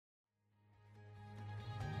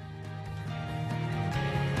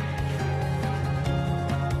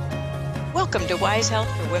Welcome to Wise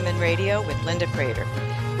Health for Women Radio with Linda Kreter.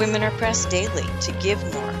 Women are pressed daily to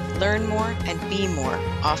give more, learn more, and be more,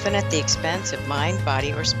 often at the expense of mind,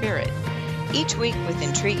 body, or spirit. Each week, with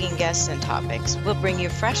intriguing guests and topics, we'll bring you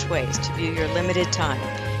fresh ways to view your limited time,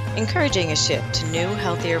 encouraging a shift to new,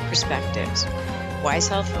 healthier perspectives. Wise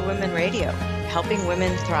Health for Women Radio, helping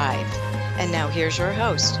women thrive. And now here's your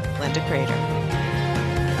host, Linda Kreter.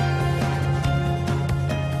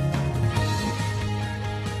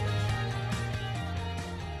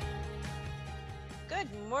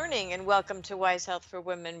 And welcome to Wise Health for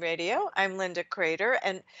Women Radio. I'm Linda Kreter,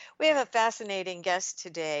 and we have a fascinating guest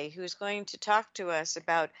today who's going to talk to us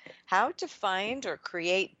about how to find or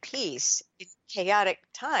create peace in chaotic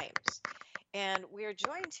times. And we are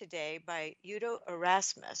joined today by Udo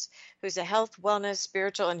Erasmus, who's a health, wellness,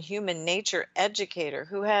 spiritual, and human nature educator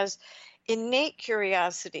who has innate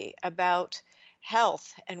curiosity about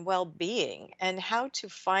health and well-being and how to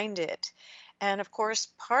find it. And of course,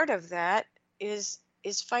 part of that is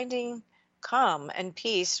finding calm and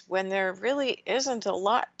peace when there really isn't a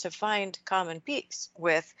lot to find calm and peace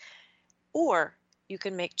with, or you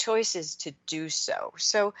can make choices to do so.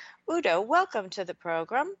 So, Udo, welcome to the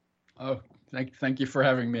program. Oh, thank you for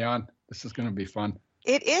having me on. This is going to be fun.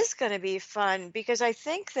 It is going to be fun because I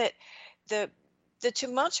think that the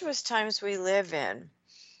tumultuous times we live in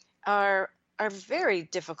are very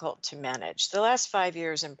difficult to manage. The last 5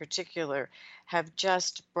 years in particular have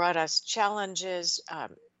just brought us challenges,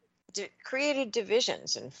 created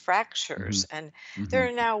divisions and fractures, and there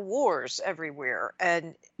are now wars everywhere.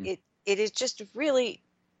 And it is just really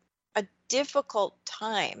a difficult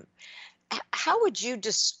time. How would you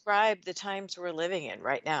describe the times we're living in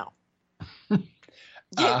right now?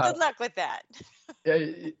 Good luck with that.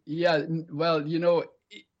 Yeah, well,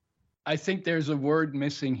 I think there's a word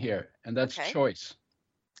missing here, and that's choice.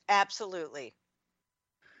 Absolutely.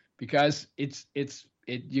 Because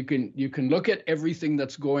you can look at everything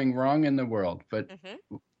that's going wrong in the world, but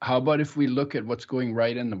how about if we look at what's going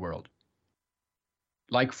right in the world?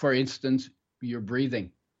 Like, for instance, you're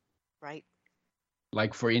breathing. Right.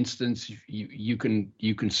 Like, for instance, you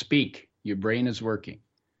can speak. Your brain is working.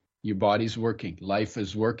 Your body's working. Life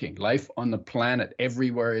is working. Life on the planet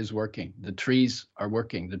everywhere is working. The trees are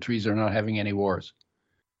working. The trees are not having any wars.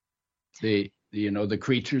 The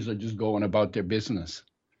creatures are just going about their business.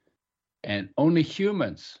 And only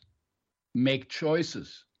humans make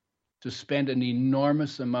choices to spend an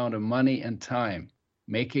enormous amount of money and time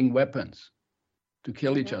making weapons to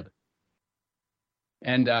kill each other.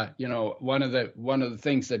 And one of the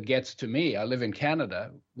things that gets to me, I live in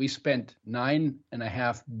Canada. We spent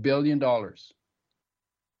 $9.5 billion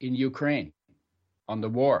in Ukraine on the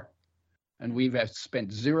war, and we've spent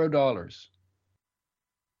 $0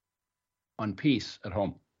 on peace at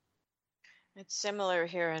home. It's similar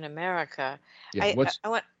here in America. Yeah, I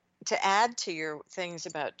want to add to your things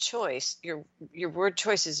about choice. Your word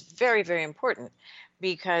choice is very, very important,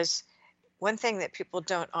 because one thing that people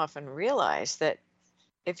don't often realize, that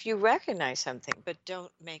if you recognize something but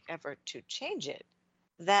don't make effort to change it,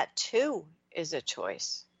 that too is a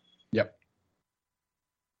choice. Yep.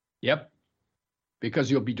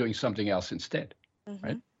 Because you'll be doing something else instead,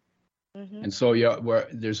 right? And so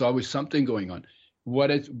there's always something going on.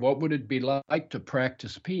 What would it be like to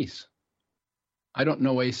practice peace? I don't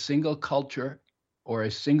know a single culture or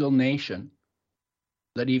a single nation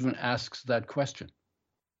that even asks that question.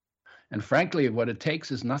 And frankly, what it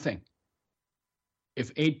takes is nothing.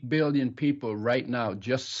 If 8 billion people right now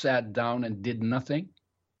just sat down and did nothing,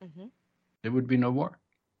 there would be no war.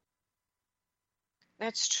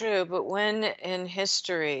 That's true. But when in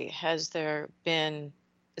history has there been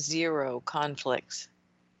zero conflicts?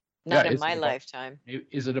 Not in my lifetime.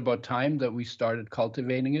 Is it about time that we started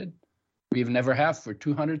cultivating it? We've never have. For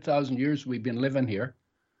 200,000 years, we've been living here.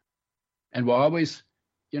 And we'll always,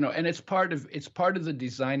 and it's part of the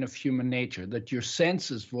design of human nature, that your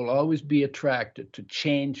senses will always be attracted to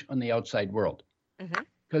change on the outside world.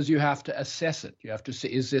 Because you have to assess it. You have to say,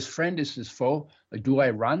 is this friend, is this foe? Like, do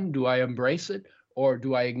I run? Do I embrace it? Or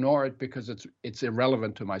do I ignore it because it's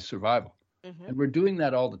irrelevant to my survival? And we're doing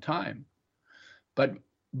that all the time. But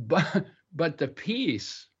the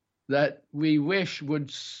peace that we wish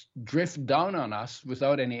would drift down on us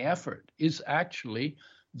without any effort is actually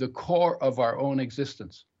the core of our own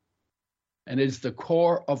existence. And it is the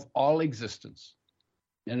core of all existence.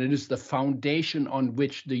 And it is the foundation on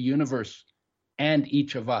which the universe and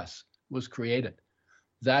each of us was created.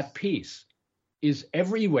 That peace is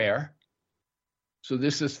everywhere. So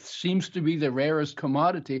this seems to be the rarest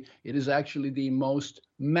commodity. It is actually the most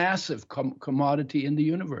massive commodity in the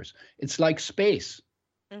universe. It's like space.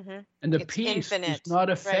 And the it's peace infinite. is not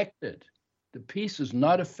affected The peace is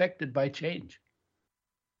not affected by change.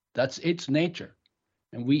 That's its nature.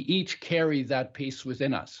 And we each carry that peace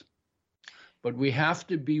within us. But we have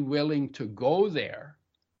to be willing to go there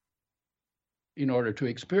in order to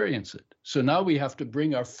experience it. So now we have to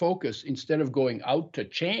bring our focus, instead of going out to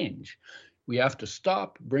change, we have to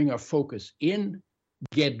stop, bring our focus in,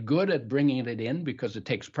 get good at bringing it in, because it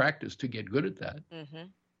takes practice to get good at that. Mm-hmm.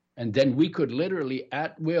 And then we could literally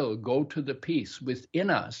at will go to the peace within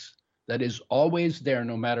us that is always there,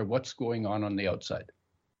 no matter what's going on the outside.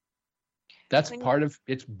 That's part of,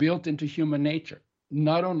 it's built into human nature.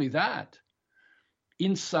 Not only that,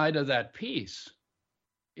 inside of that peace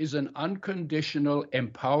is an unconditional,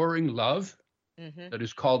 empowering love that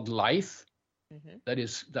is called life,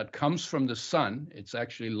 that comes from the sun. It's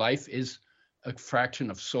actually, life is a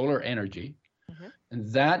fraction of solar energy.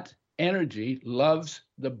 And that energy loves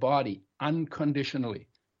the body unconditionally,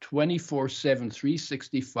 24/7,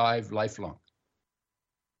 365, lifelong.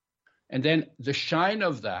 And then the shine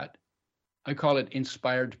of that, I call it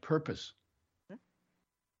inspired purpose.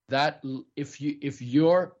 That if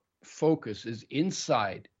your focus is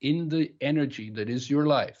inside, in the energy that is your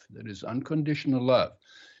life, that is unconditional love,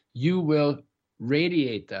 you will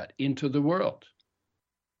radiate that into the world.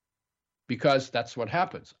 Because that's what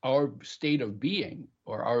happens. Our state of being,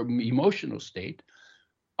 or our emotional state,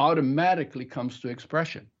 automatically comes to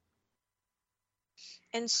expression.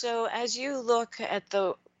 And so as you look at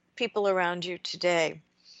the people around you today,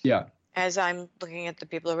 yeah, as I'm looking at the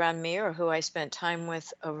people around me or who I spent time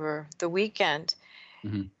with over the weekend,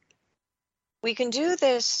 we can do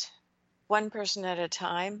this one person at a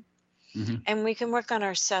time, and we can work on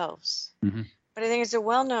ourselves. But I think it's a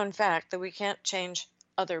well-known fact that we can't change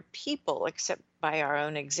other people except by our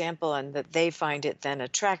own example, and that they find it then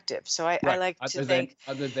attractive. So I like to think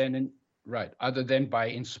other than by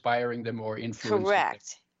inspiring them or influencing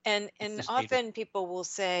correct them. And often people will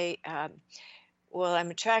say, well,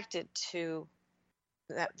 I'm attracted to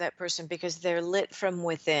that person because they're lit from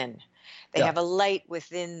within. They have a light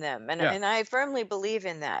within them, and I firmly believe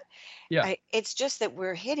in that. It's just that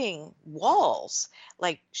we're hitting walls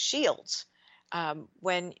like shields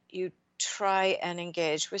when you try and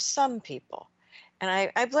engage with some people.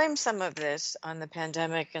 And I blame some of this on the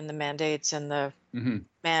pandemic and the mandates and the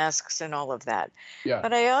masks and all of that.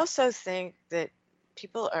 But I also think that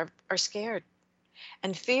people are scared,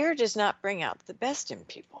 and fear does not bring out the best in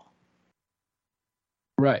people.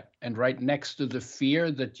 Right. And right next to the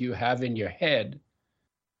fear that you have in your head,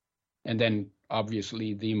 and then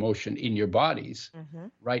obviously the emotion in your bodies,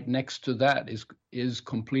 right next to that is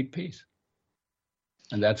complete peace.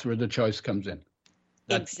 And that's where the choice comes in.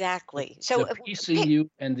 Exactly. So the peace in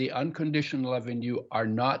you and the unconditional love in you are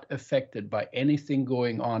not affected by anything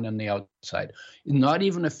going on the outside, not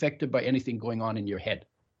even affected by anything going on in your head.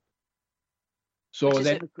 So which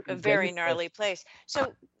is a very gnarly place.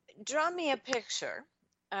 So draw me a picture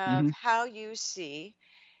of how you see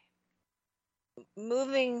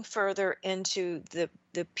moving further into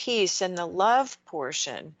the peace and the love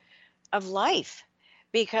portion of life,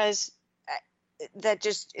 because that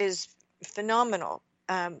just is phenomenal.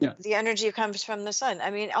 The energy comes from the sun.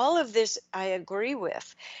 I mean, all of this I agree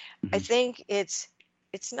with. I think it's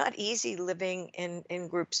not easy living in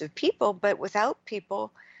groups of people, but without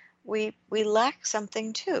people, we lack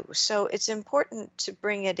something too. So it's important to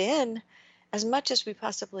bring it in as much as we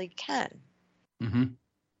possibly can.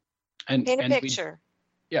 And paint a picture.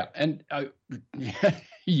 And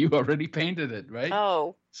you already painted it, right?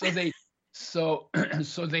 Oh. So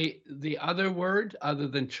the other word other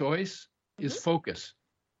than choice is focus.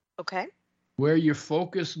 Okay. Where your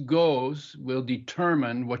focus goes will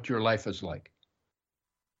determine what your life is like.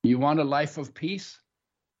 You want a life of peace?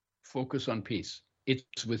 Focus on peace.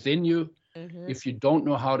 It's within you. If you don't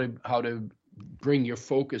know how to bring your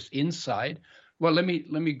focus inside, well, let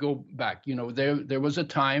me go back. You know, there was a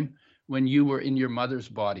time when you were in your mother's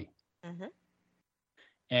body,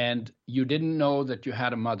 and you didn't know that you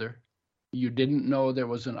had a mother. You didn't know there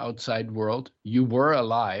was an outside world. You were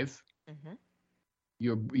alive.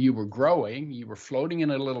 You were growing. You were floating in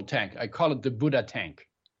a little tank. I call it the Buddha tank.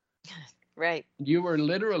 Right. You were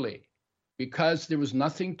literally, because there was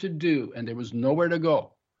nothing to do and there was nowhere to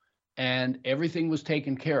go, and everything was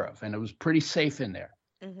taken care of, and it was pretty safe in there.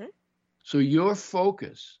 So your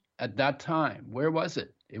focus at that time, where was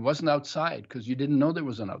it? It wasn't outside, because you didn't know there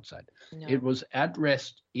was an outside. No. It was at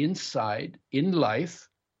rest inside, in life,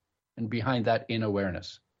 and behind that, in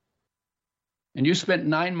awareness. And you spent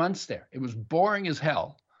 9 months there. It was boring as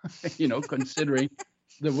hell, you know, considering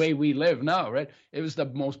the way we live now, right? It was the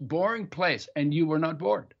most boring place, and you were not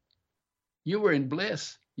bored. You were in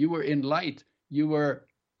bliss. You were in light. You were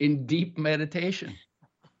in deep meditation.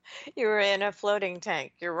 You were in a floating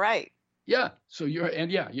tank. You're right. Yeah. So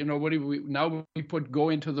what do we now we go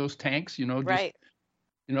into those tanks, just, Right.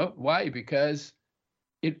 why? Because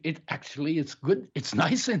it actually, it's good. It's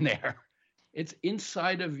nice in there. It's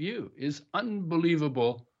inside of you is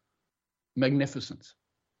unbelievable magnificence.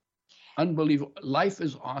 Unbelievable. Life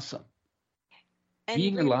is awesome. And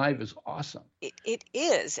Being alive is awesome. it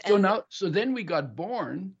is. So then we got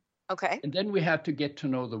born, okay. and then we had to get to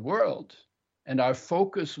know the world. And our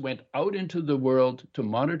focus went out into the world to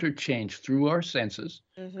monitor change through our senses,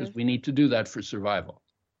 because we need to do that for survival.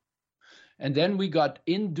 And then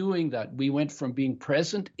in doing that, we went from being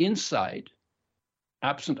present inside,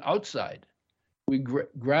 absent outside. We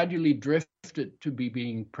gradually drifted to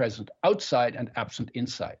being present outside and absent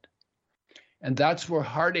inside. And that's where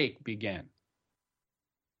heartache began.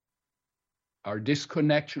 Our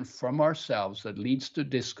disconnection from ourselves that leads to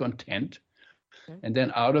discontent. And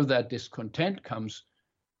then out of that discontent comes,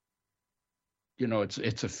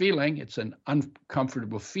 it's a feeling, it's an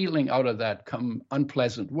uncomfortable feeling. Out of that come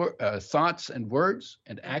unpleasant thoughts and words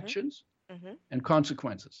and actions and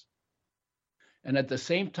consequences. And at the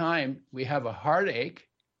same time, we have a heartache.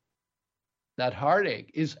 That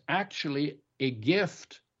heartache is actually a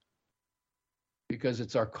gift, because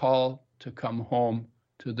it's our call to come home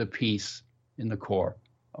to the peace in the core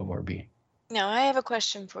of our being. Now, I have a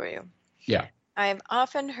question for you. Yeah. I've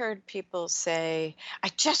often heard people say, I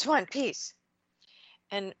just want peace.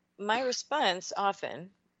 And my response often,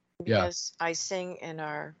 because I sing in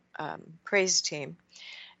our praise team,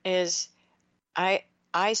 is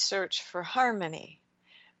I search for harmony,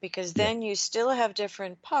 because then you still have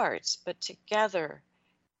different parts, but together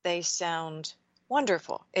they sound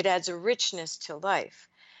wonderful. It adds a richness to life.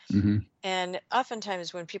 And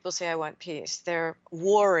oftentimes when people say, I want peace, they're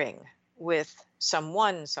warring with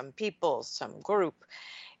someone, some people, some group.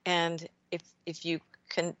 And if you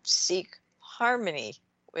can seek harmony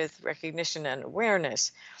with recognition and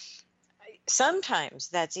awareness, sometimes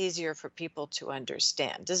that's easier for people to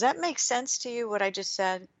understand. Does that make sense to you, what I just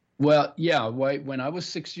said? Well, yeah. When I was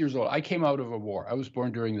 6 years old, I came out of a war. I was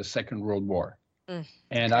born during the Second World War.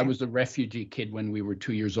 And I was a refugee kid when we were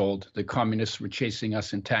 2 years old. The communists were chasing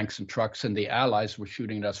us in tanks and trucks, and the Allies were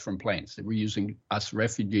shooting at us from planes. They were using us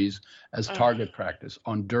refugees as target practice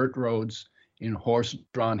on dirt roads, in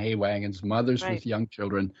horse-drawn hay wagons, mothers with young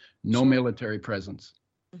children, no military presence.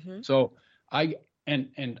 So I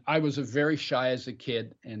was very shy as a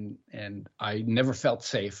kid, and I never felt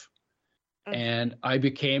safe. And I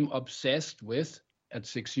became obsessed with, at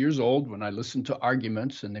 6 years old, when I listened to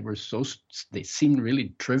arguments, and they seemed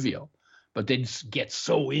really trivial, but they'd get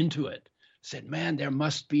so into it, said, man, there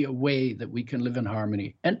must be a way that we can live in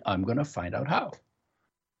harmony, and I'm going to find out how.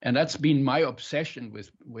 And that's been my obsession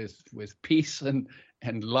with peace and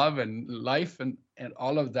love and life, and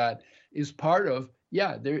all of that is part of,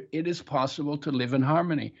 it is possible to live in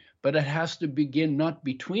harmony, but it has to begin not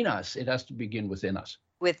between us, it has to begin within us.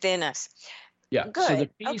 Within us. Yeah. Good. So the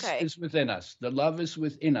peace is within us. The love is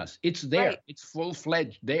within us. It's there. Right. It's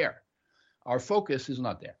full-fledged there. Our focus is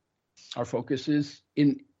not there. Our focus is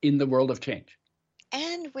in the world of change.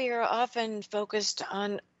 And we are often focused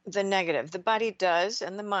on the negative. The body does,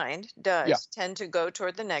 and the mind does tend to go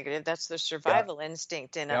toward the negative. That's the survival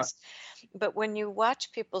instinct in us. But when you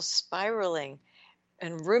watch people spiraling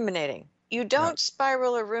and ruminating, you don't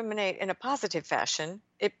spiral or ruminate in a positive fashion.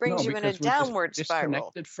 It brings you in a downward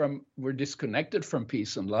spiral. We're disconnected from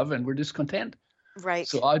peace and love, and we're discontent. Right.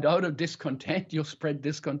 So out of discontent, you'll spread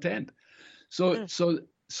discontent. So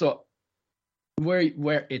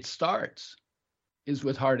where it starts is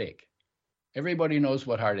with heartache. Everybody knows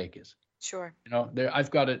what heartache is. Sure.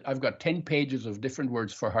 I've got 10 pages of different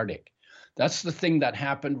words for heartache. That's the thing that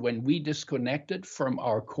happened when we disconnected from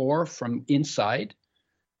our core, from inside,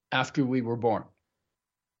 after we were born.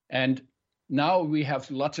 And now we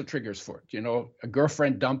have lots of triggers for it. A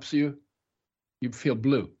girlfriend dumps you, you feel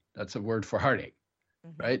blue. That's a word for heartache,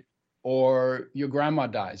 right? Or your grandma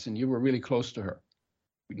dies and you were really close to her.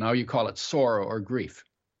 Now you call it sorrow or grief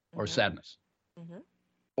or sadness.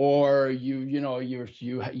 Or you're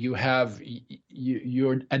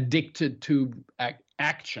addicted to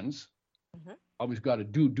actions. Always got to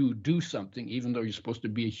do something, even though you're supposed to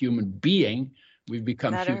be a human being. We've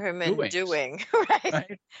become human doing.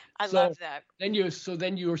 Right? I love that. Then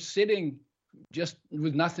you're sitting just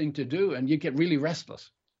with nothing to do, and you get really restless.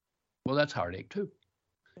 Well, that's heartache too.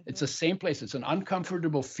 It's the same place. It's an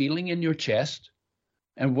uncomfortable feeling in your chest.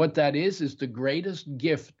 And what that is the greatest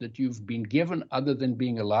gift that you've been given, other than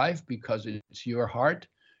being alive, because it's your heart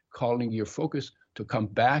calling your focus to come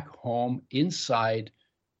back home inside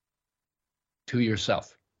to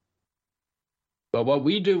yourself. But what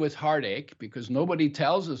we do with heartache, because nobody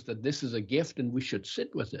tells us that this is a gift and we should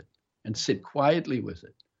sit with it and sit quietly with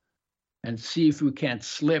it and see if we can't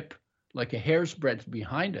slip like a hair's breadth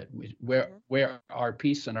behind it, where our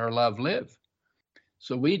peace and our love live.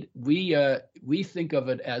 So we think of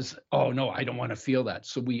it as, oh no, I don't want to feel that.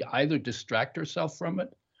 So we either distract ourselves from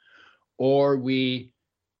it, or we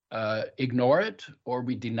ignore it, or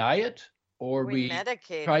we deny it, or we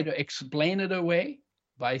medicate try it. to explain it away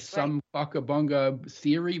by Right. some fuckabunga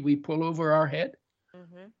theory we pull over our head,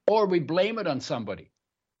 or we blame it on somebody.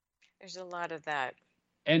 There's a lot of that.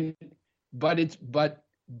 And but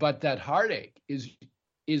that heartache is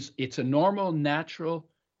it's a normal, natural,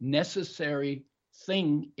 necessary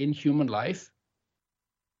thing in human life.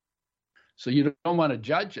 So you don't want to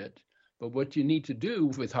judge it, but what you need to do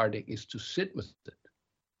with heartache is to sit with it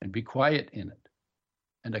and be quiet in it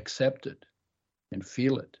and accept it and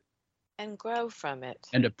feel it and grow from it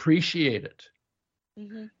and appreciate it.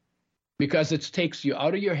 Because it takes you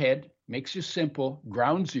out of your head, makes you simple,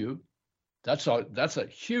 grounds you. That's a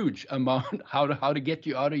huge amount. How to get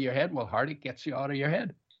you out of your head? Well, heartache gets you out of your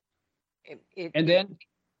head.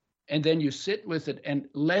 And then you sit with it, and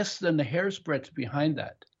less than the hair's breadth behind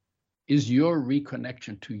that is your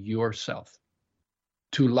reconnection to yourself,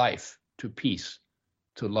 to life, to peace,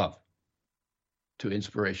 to love, to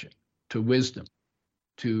inspiration, to wisdom,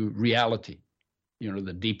 to reality,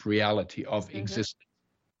 the deep reality of existence,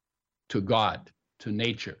 to God, to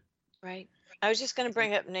nature. Right. I was just going to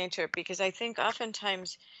bring up nature, because I think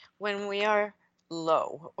oftentimes when we are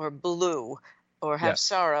low or blue or have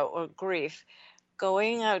sorrow or grief,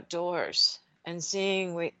 going outdoors and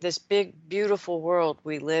seeing this big, beautiful world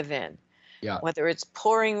we live in, whether it's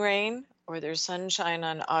pouring rain or there's sunshine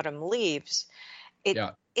on autumn leaves,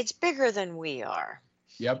 it's bigger than we are.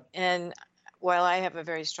 Yep. And while I have a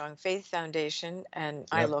very strong faith foundation and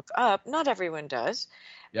I look up, not everyone does,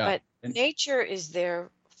 but nature is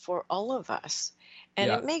there for all of us.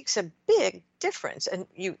 And it makes a big difference. And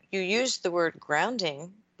you used the word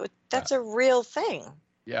grounding, but that's a real thing.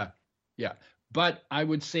 Yeah. But I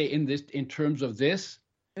would say in terms of this,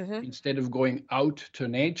 instead of going out to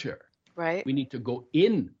nature, we need to go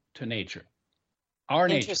into nature. Our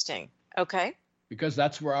nature. Interesting. Okay. Because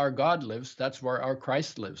that's where our God lives. That's where our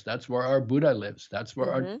Christ lives. That's where our Buddha lives. That's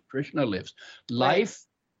where our Krishna lives. Life,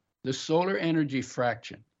 the solar energy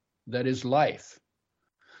fraction that is life,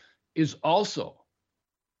 is also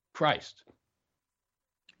Christ.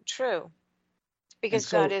 True. Because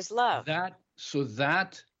God is love. That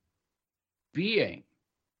being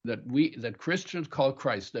that Christians call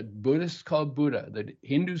Christ, that Buddhists call Buddha, that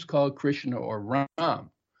Hindus call Krishna or Ram,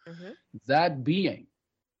 that being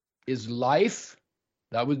is life.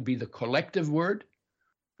 That would be the collective word.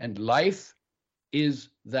 And life is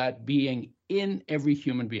that being in every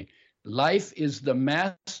human being. Life is the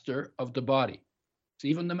master of the body. It's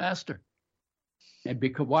even the master. And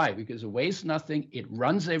why? Because it weighs nothing. It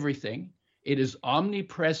runs everything. It is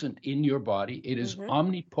omnipresent in your body. It is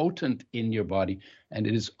omnipotent in your body. And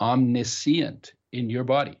it is omniscient in your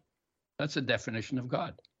body. That's a definition of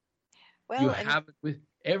God. Well, you have it with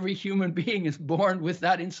every human being is born with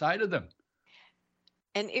that inside of them.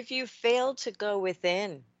 And if you fail to go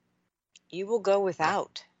within, you will go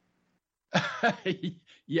without.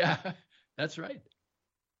 Yeah, that's right.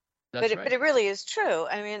 But it really is true.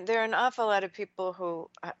 I mean, there are an awful lot of people who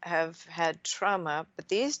have had trauma, but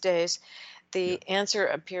these days the answer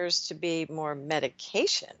appears to be more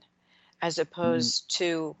medication as opposed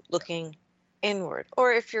to looking inward.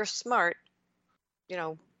 Or if you're smart,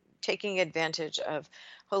 taking advantage of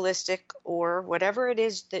holistic or whatever it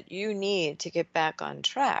is that you need to get back on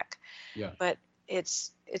track. Yeah. But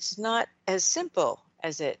it's not as simple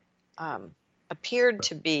as it appeared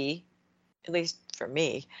to be, at least for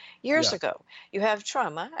me, years ago. You have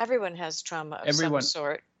trauma. Everyone has trauma of some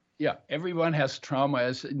sort. Yeah, everyone has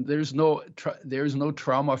trauma. There's no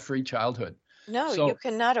trauma-free childhood. No, you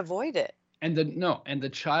cannot avoid it. And the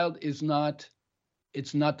child is not.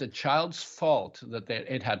 It's not the child's fault that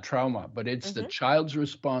it had trauma, but it's the child's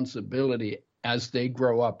responsibility as they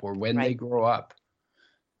grow up or when they grow up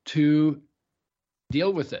to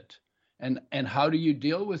deal with it. And how do you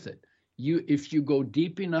deal with it? If you go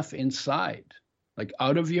deep enough inside, like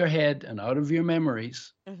out of your head and out of your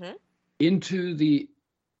memories, into the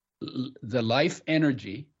life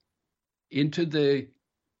energy, into the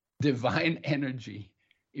divine energy,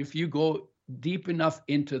 if you go deep enough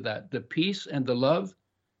into that, the peace and the love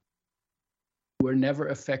were never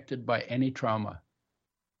affected by any trauma.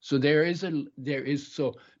 So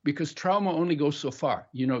because trauma only goes so far.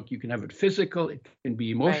 You can have it physical, it can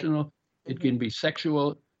be emotional, it can be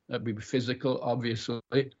sexual, That'd be physical, obviously.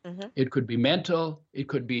 Mm-hmm. It could be mental, it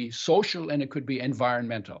could be social, and it could be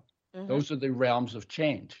environmental. Mm-hmm. Those are the realms of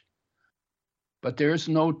change. But there's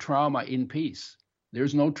no trauma in peace.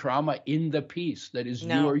 There's no trauma in the peace that is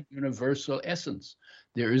No. your universal essence.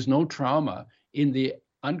 There is no trauma in the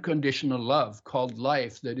unconditional love called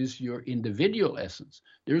life that is your individual essence.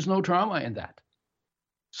 There's no trauma in that.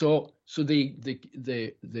 So the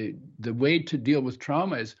way to deal with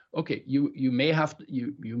trauma is, okay, you may have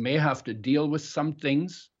to deal with some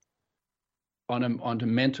things on a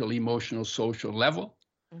mental, emotional, social level.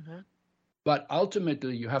 Mm-hmm. But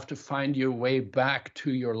ultimately, you have to find your way back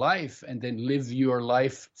to your life and then live your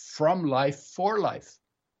life from life for life.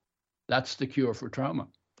 That's the cure for trauma.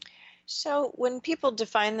 So when people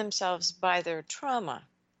define themselves by their trauma,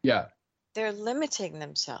 yeah, they're limiting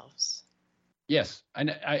themselves. Yes,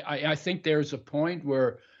 and I think there's a point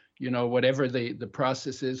where, whatever the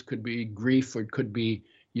process is, could be grief or it could be,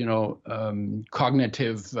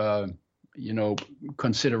 cognitive,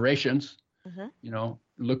 considerations, Mm-hmm.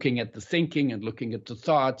 Looking at the thinking and looking at the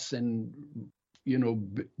thoughts and,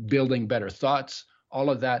 building better thoughts, all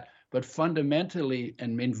of that. But fundamentally,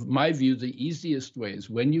 and in my view, the easiest way is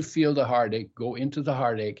when you feel the heartache, go into the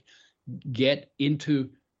heartache, get into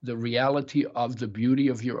the reality of the beauty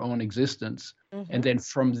of your own existence. Mm-hmm. And then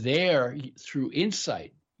from there, through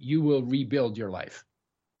insight, you will rebuild your life.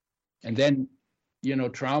 And then,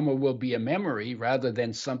 trauma will be a memory rather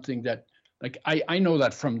than something that, like, I know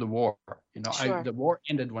that from the war. Sure. The war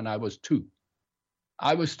ended when I was 2.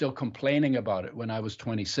 I was still complaining about it when I was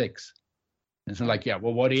 26. It's like, yeah,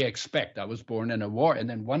 well, what do you expect? I was born in a war. And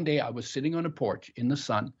then one day I was sitting on a porch in the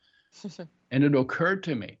sun, and it occurred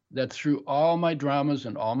to me that through all my dramas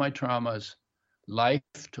and all my traumas, life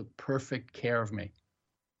took perfect care of me.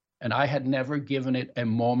 And I had never given it a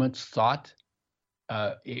moment's thought,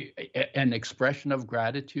 an expression of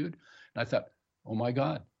gratitude. And I thought, oh my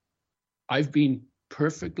God, I've been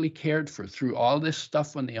perfectly cared for through all this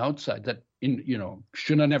stuff on the outside that,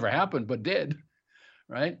 should have never happened, but did,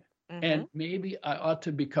 right? Mm-hmm. And maybe I ought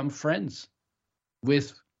to become friends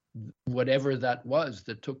with whatever that was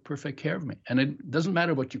that took perfect care of me. And it doesn't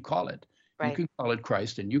matter what you call it. Right. You can call it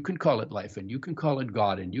Christ, and you can call it life, and you can call it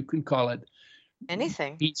God, and you can call it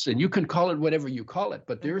anything, peace, and you can call it whatever you call it.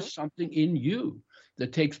 But there's Mm-hmm. something in you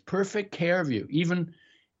that takes perfect care of you.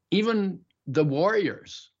 Even the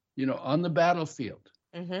warriors, on the battlefield,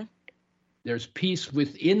 Mm-hmm. there's peace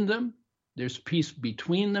within them. There's peace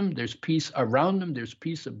between them. There's peace around them. There's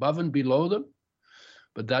peace above and below them.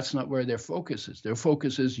 But that's not where their focus is. Their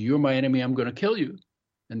focus is, you're my enemy, I'm going to kill you.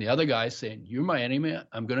 And the other guy is saying, you're my enemy,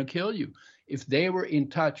 I'm going to kill you. If they were in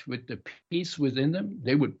touch with the peace within them,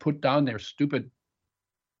 they would put down their stupid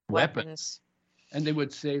weapons. And they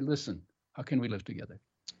would say, listen, how can we live together?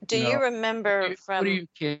 Do you remember what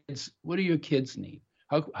do your kids need?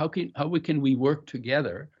 How can we work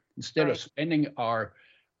together instead of spending our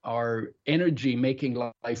energy making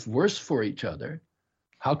life worse for each other?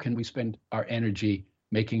 How can we spend our energy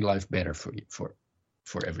making life better for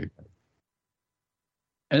everybody?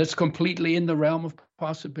 And it's completely in the realm of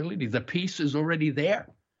possibility. The peace is already there.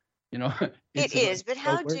 It is, but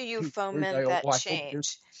how do you foment that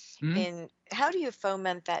change? How do you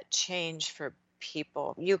foment that change for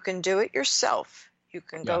people? You can do it yourself. You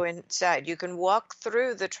can go inside. You can walk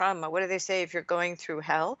through the trauma. What do they say? If you're going through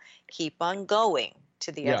hell, keep on going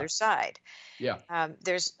to the other side. Yeah.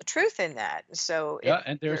 There's truth in that. So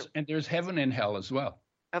and there's heaven and hell as well.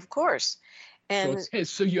 Of course. And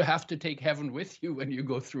so you have to take heaven with you when you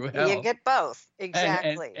go through hell. You get both.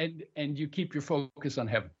 Exactly. And you keep your focus on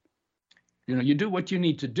heaven. You do what you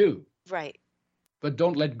need to do. Right. But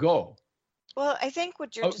don't let go. Well, I think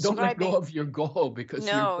what you're describing. Don't let go of your goal, because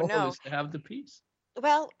your goal is to have the peace.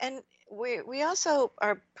 Well, and we also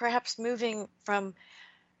are perhaps moving from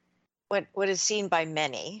what is seen by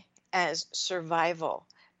many as survival,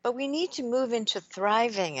 but we need to move into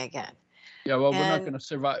thriving again. Yeah, well, we're not going to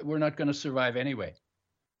survive. We're not going to survive anyway.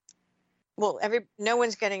 Well, no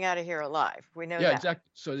one's getting out of here alive. We know that. Yeah,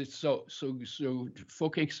 exactly. So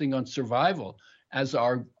focusing on survival as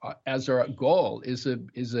our goal is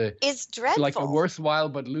it's dreadful. Like a worthwhile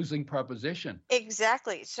but losing proposition.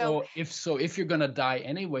 Exactly. So if you're going to die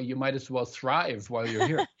anyway, you might as well thrive while you're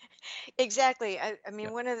here. Exactly. I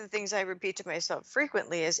mean, one of the things I repeat to myself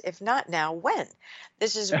frequently is, if not now, when?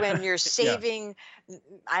 This is when you're saving,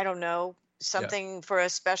 I don't know, something for a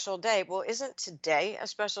special day. Well, isn't today a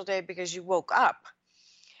special day because you woke up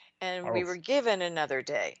and we were given another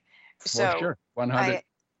day? So sure.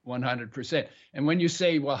 100%. And when you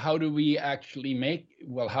say, well, how do we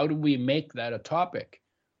make that a topic?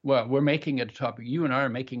 Well, we're making it a topic. You and I are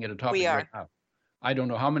making it a topic right now. I don't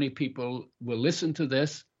know how many people will listen to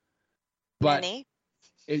this, but Many.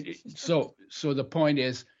 so the point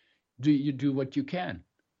is, do you do what you can?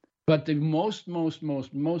 But the most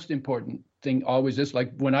important thing always is,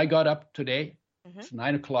 like when I got up today, it's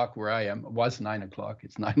 9 o'clock where I am. It was 9 o'clock.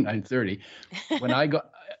 It's 9:30. When I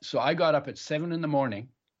got up at 7 in the morning,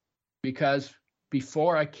 because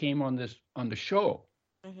before I came on the show,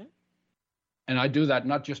 and I do that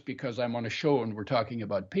not just because I'm on a show and we're talking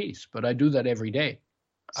about peace, but I do that every day.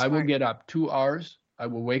 Smart. I will get up 2 hours. I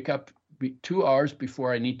will wake up 2 hours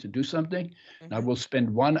before I need to do something. And I will spend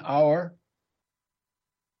 1 hour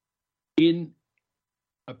in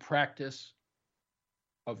a practice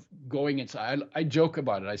of going inside. I joke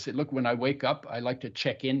about it. I say, look, when I wake up, I like to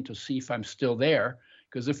check in to see if I'm still there,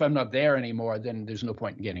 because if I'm not there anymore, then there's no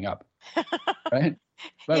point in getting up, right?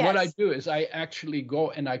 But Yes. what I do is I actually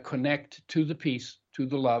go and I connect to the peace, to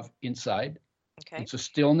the love inside. Okay. It's a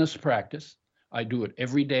stillness practice. I do it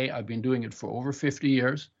every day. I've been doing it for over 50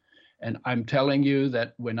 years. And I'm telling you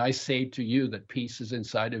that when I say to you that peace is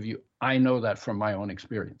inside of you, I know that from my own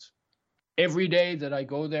experience. Every day that I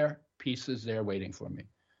go there, peace is there waiting for me.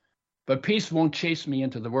 But peace won't chase me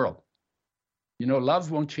into the world. You know, love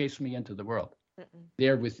won't chase me into the world.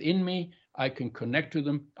 They're within me. I can connect to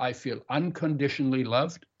them. I feel unconditionally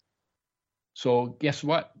loved. So guess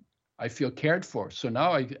what? I feel cared for. So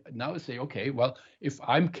now I say, okay, well, if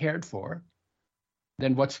I'm cared for,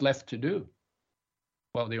 then what's left to do?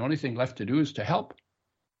 Well, the only thing left to do is to help,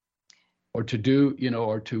 or to do,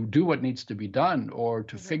 or to do what needs to be done, or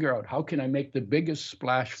to figure out how can I make the biggest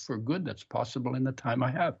splash for good that's possible in the time I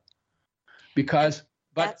have. Because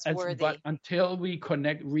but until we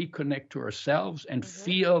reconnect to ourselves and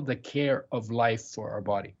feel the care of life for our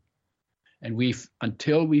body, and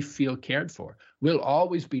until we feel cared for, we'll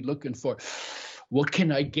always be looking for, what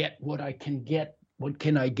can I get? What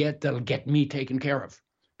can I get that'll get me taken care of?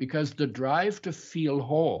 Because the drive to feel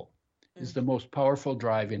whole is the most powerful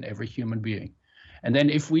drive in every human being. And then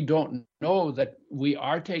if we don't know that we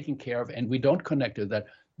are taken care of and we don't connect to that,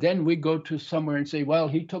 then we go to somewhere and say, well,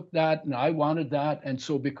 he took that and I wanted that. And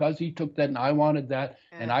so because he took that and I wanted that,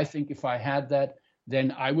 and I think if I had that,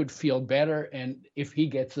 then I would feel better. And if he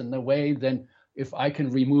gets in the way, then if I can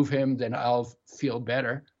remove him, then I'll feel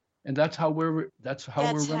better. And that's how we're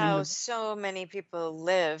running. So many people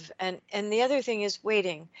live. And the other thing is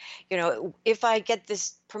waiting. If I get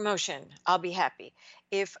this promotion, I'll be happy.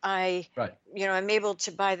 If I'm able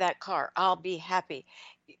to buy that car, I'll be happy.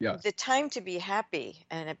 Yeah. The time to be happy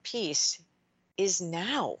and at peace is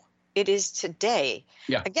now. It is today.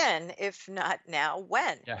 Yeah. Again, if not now,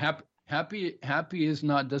 when? Yeah. Happy is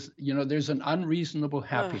not this. There's an unreasonable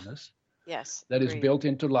happiness. Yes. That is built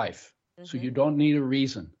into life. So you don't need a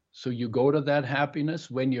reason. So you go to that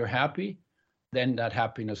happiness when you're happy, then that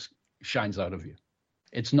happiness shines out of you.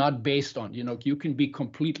 It's not based on, you can be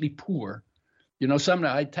completely poor. Some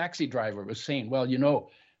taxi driver was saying, well,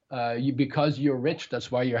 because you're rich,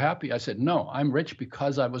 that's why you're happy. I said, no, I'm rich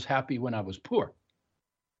because I was happy when I was poor.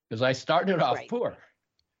 Because I started off poor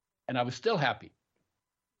and I was still happy.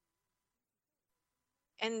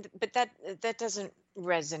 But that doesn't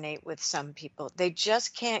resonate with some people. They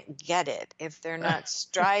just can't get it if they're not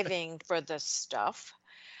striving for the stuff.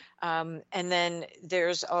 And then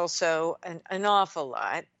there's also an awful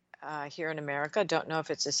lot here in America, don't know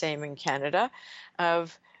if it's the same in Canada,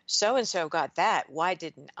 of so-and-so got that, why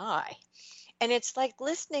didn't I? And it's like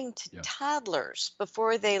listening to toddlers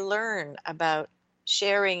before they learn about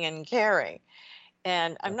sharing and caring.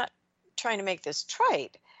 And I'm not trying to make this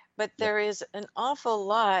trite, but there is an awful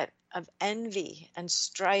lot of envy and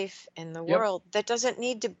strife in the world that doesn't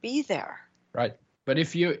need to be there. Right. But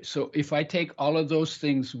if I take all of those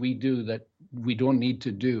things we do that we don't need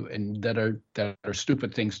to do and that are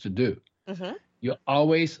stupid things to do, you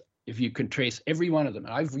always, if you can trace every one of them,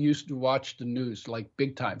 and I've used to watch the news like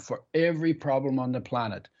big time for every problem on the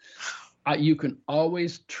planet, you can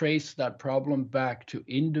always trace that problem back to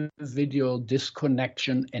individual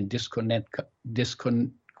disconnection and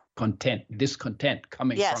discontent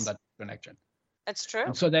coming from that connection. That's true.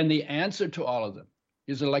 And so then the answer to all of them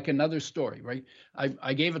is like another story, right?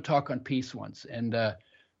 I gave a talk on peace once, and there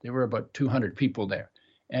were about 200 people there.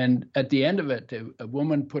 And at the end of it, a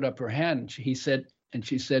woman put up her hand. She said,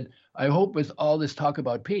 I hope with all this talk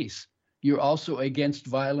about peace, you're also against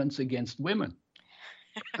violence against women.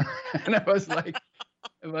 And it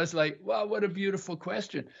was like, wow, what a beautiful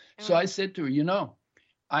question. So I said to her,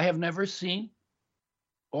 I have never seen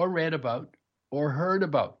or read about or heard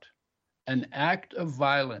about an act of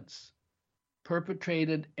violence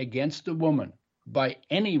perpetrated against a woman by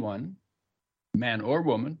anyone, man or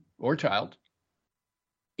woman or child,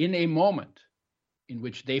 in a moment in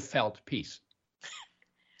which they felt peace.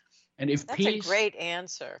 And if That's a great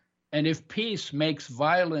answer. And if peace makes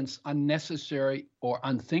violence unnecessary or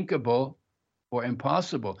unthinkable or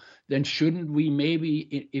impossible, then shouldn't we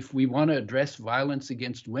maybe, if we want to address violence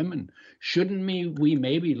against women, shouldn't we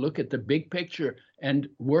maybe look at the big picture and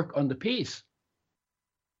work on the peace?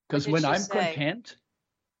 Because when I'm content,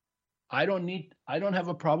 I don't have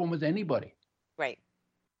a problem with anybody. Right.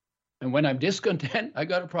 And when I'm discontent, I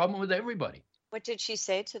got a problem with everybody. What did she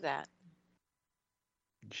say to that?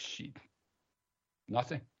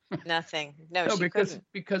 Nothing. Nothing. No, she couldn't.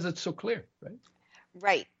 Because it's so clear, right?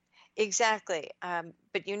 Right. Exactly.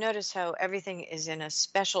 But you notice how everything is in a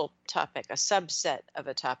special topic, a subset of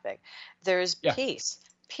a topic. There's peace,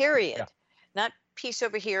 period. Yeah. Not peace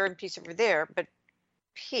over here and peace over there, but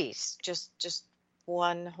peace, just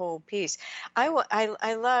one whole piece.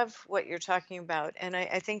 I love what you're talking about. And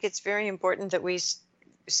I think it's very important that we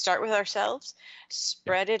start with ourselves,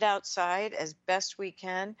 spread it outside as best we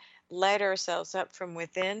can, light ourselves up from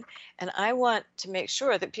within. And I want to make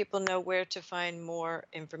sure that people know where to find more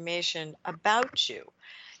information about you.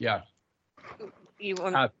 Yeah. You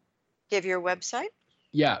want to give your website?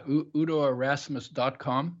 Yeah,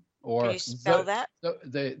 udoerasmus.com. Or can you spell that?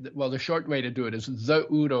 The short way to do it is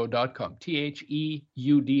theudo.com.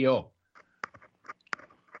 THEUDO.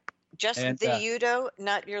 Just Udo,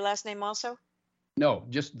 not your last name also? No,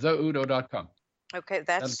 just theudo.com. Okay,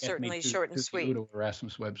 that's certainly short and sweet. The Udo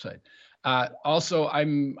Erasmus website. Also,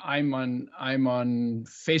 I'm on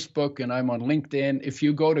Facebook and I'm on LinkedIn. If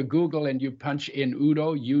you go to Google and you punch in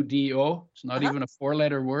Udo, UDO, it's not even a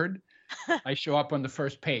 4-letter word. I show up on the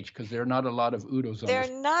first page because there are not a lot of Udos. There are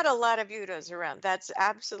not a lot of Udos around. That's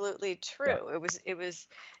absolutely true. Yeah.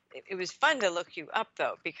 It was fun to look you up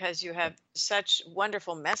though, because you have such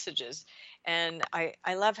wonderful messages, and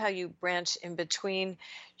I love how you branch in between,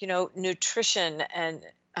 nutrition and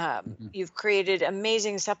you've created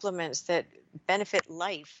amazing supplements that benefit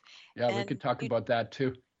life. Yeah, and we could talk about that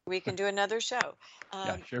too. We can do another show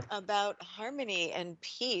sure. about harmony and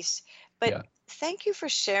peace. But thank you for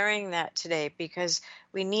sharing that today, because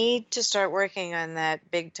we need to start working on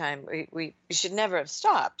that big time. We should never have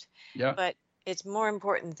stopped. Yeah. But it's more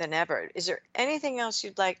important than ever. Is there anything else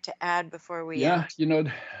you'd like to add before we end? Yeah,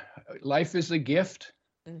 life is a gift.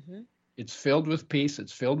 Mm-hmm. It's filled with peace.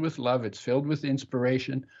 It's filled with love. It's filled with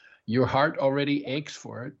inspiration. Your heart already aches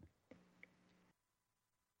for it.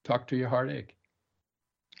 Talk to your heartache.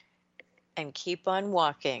 And keep on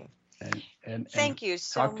walking. And thank you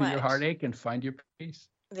so much. Talk to your heartache and find your peace.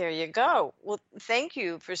 There you go. Well, thank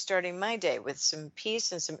you for starting my day with some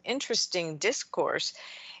peace and some interesting discourse.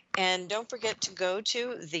 And don't forget to go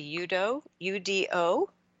to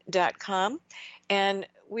theudo.com. And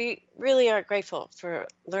we really are grateful for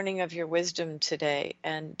learning of your wisdom today.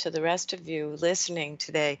 And to the rest of you listening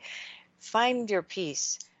today, find your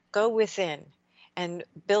peace, go within and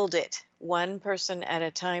build it one person at a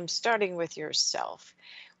time, starting with yourself.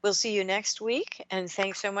 We'll see you next week. And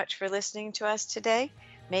thanks so much for listening to us today.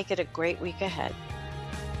 Make it a great week ahead.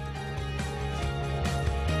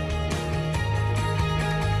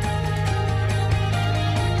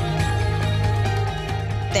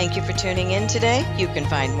 Thank you for tuning in today. You can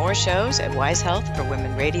find more shows at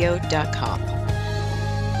wisehealthforwomenradio.com.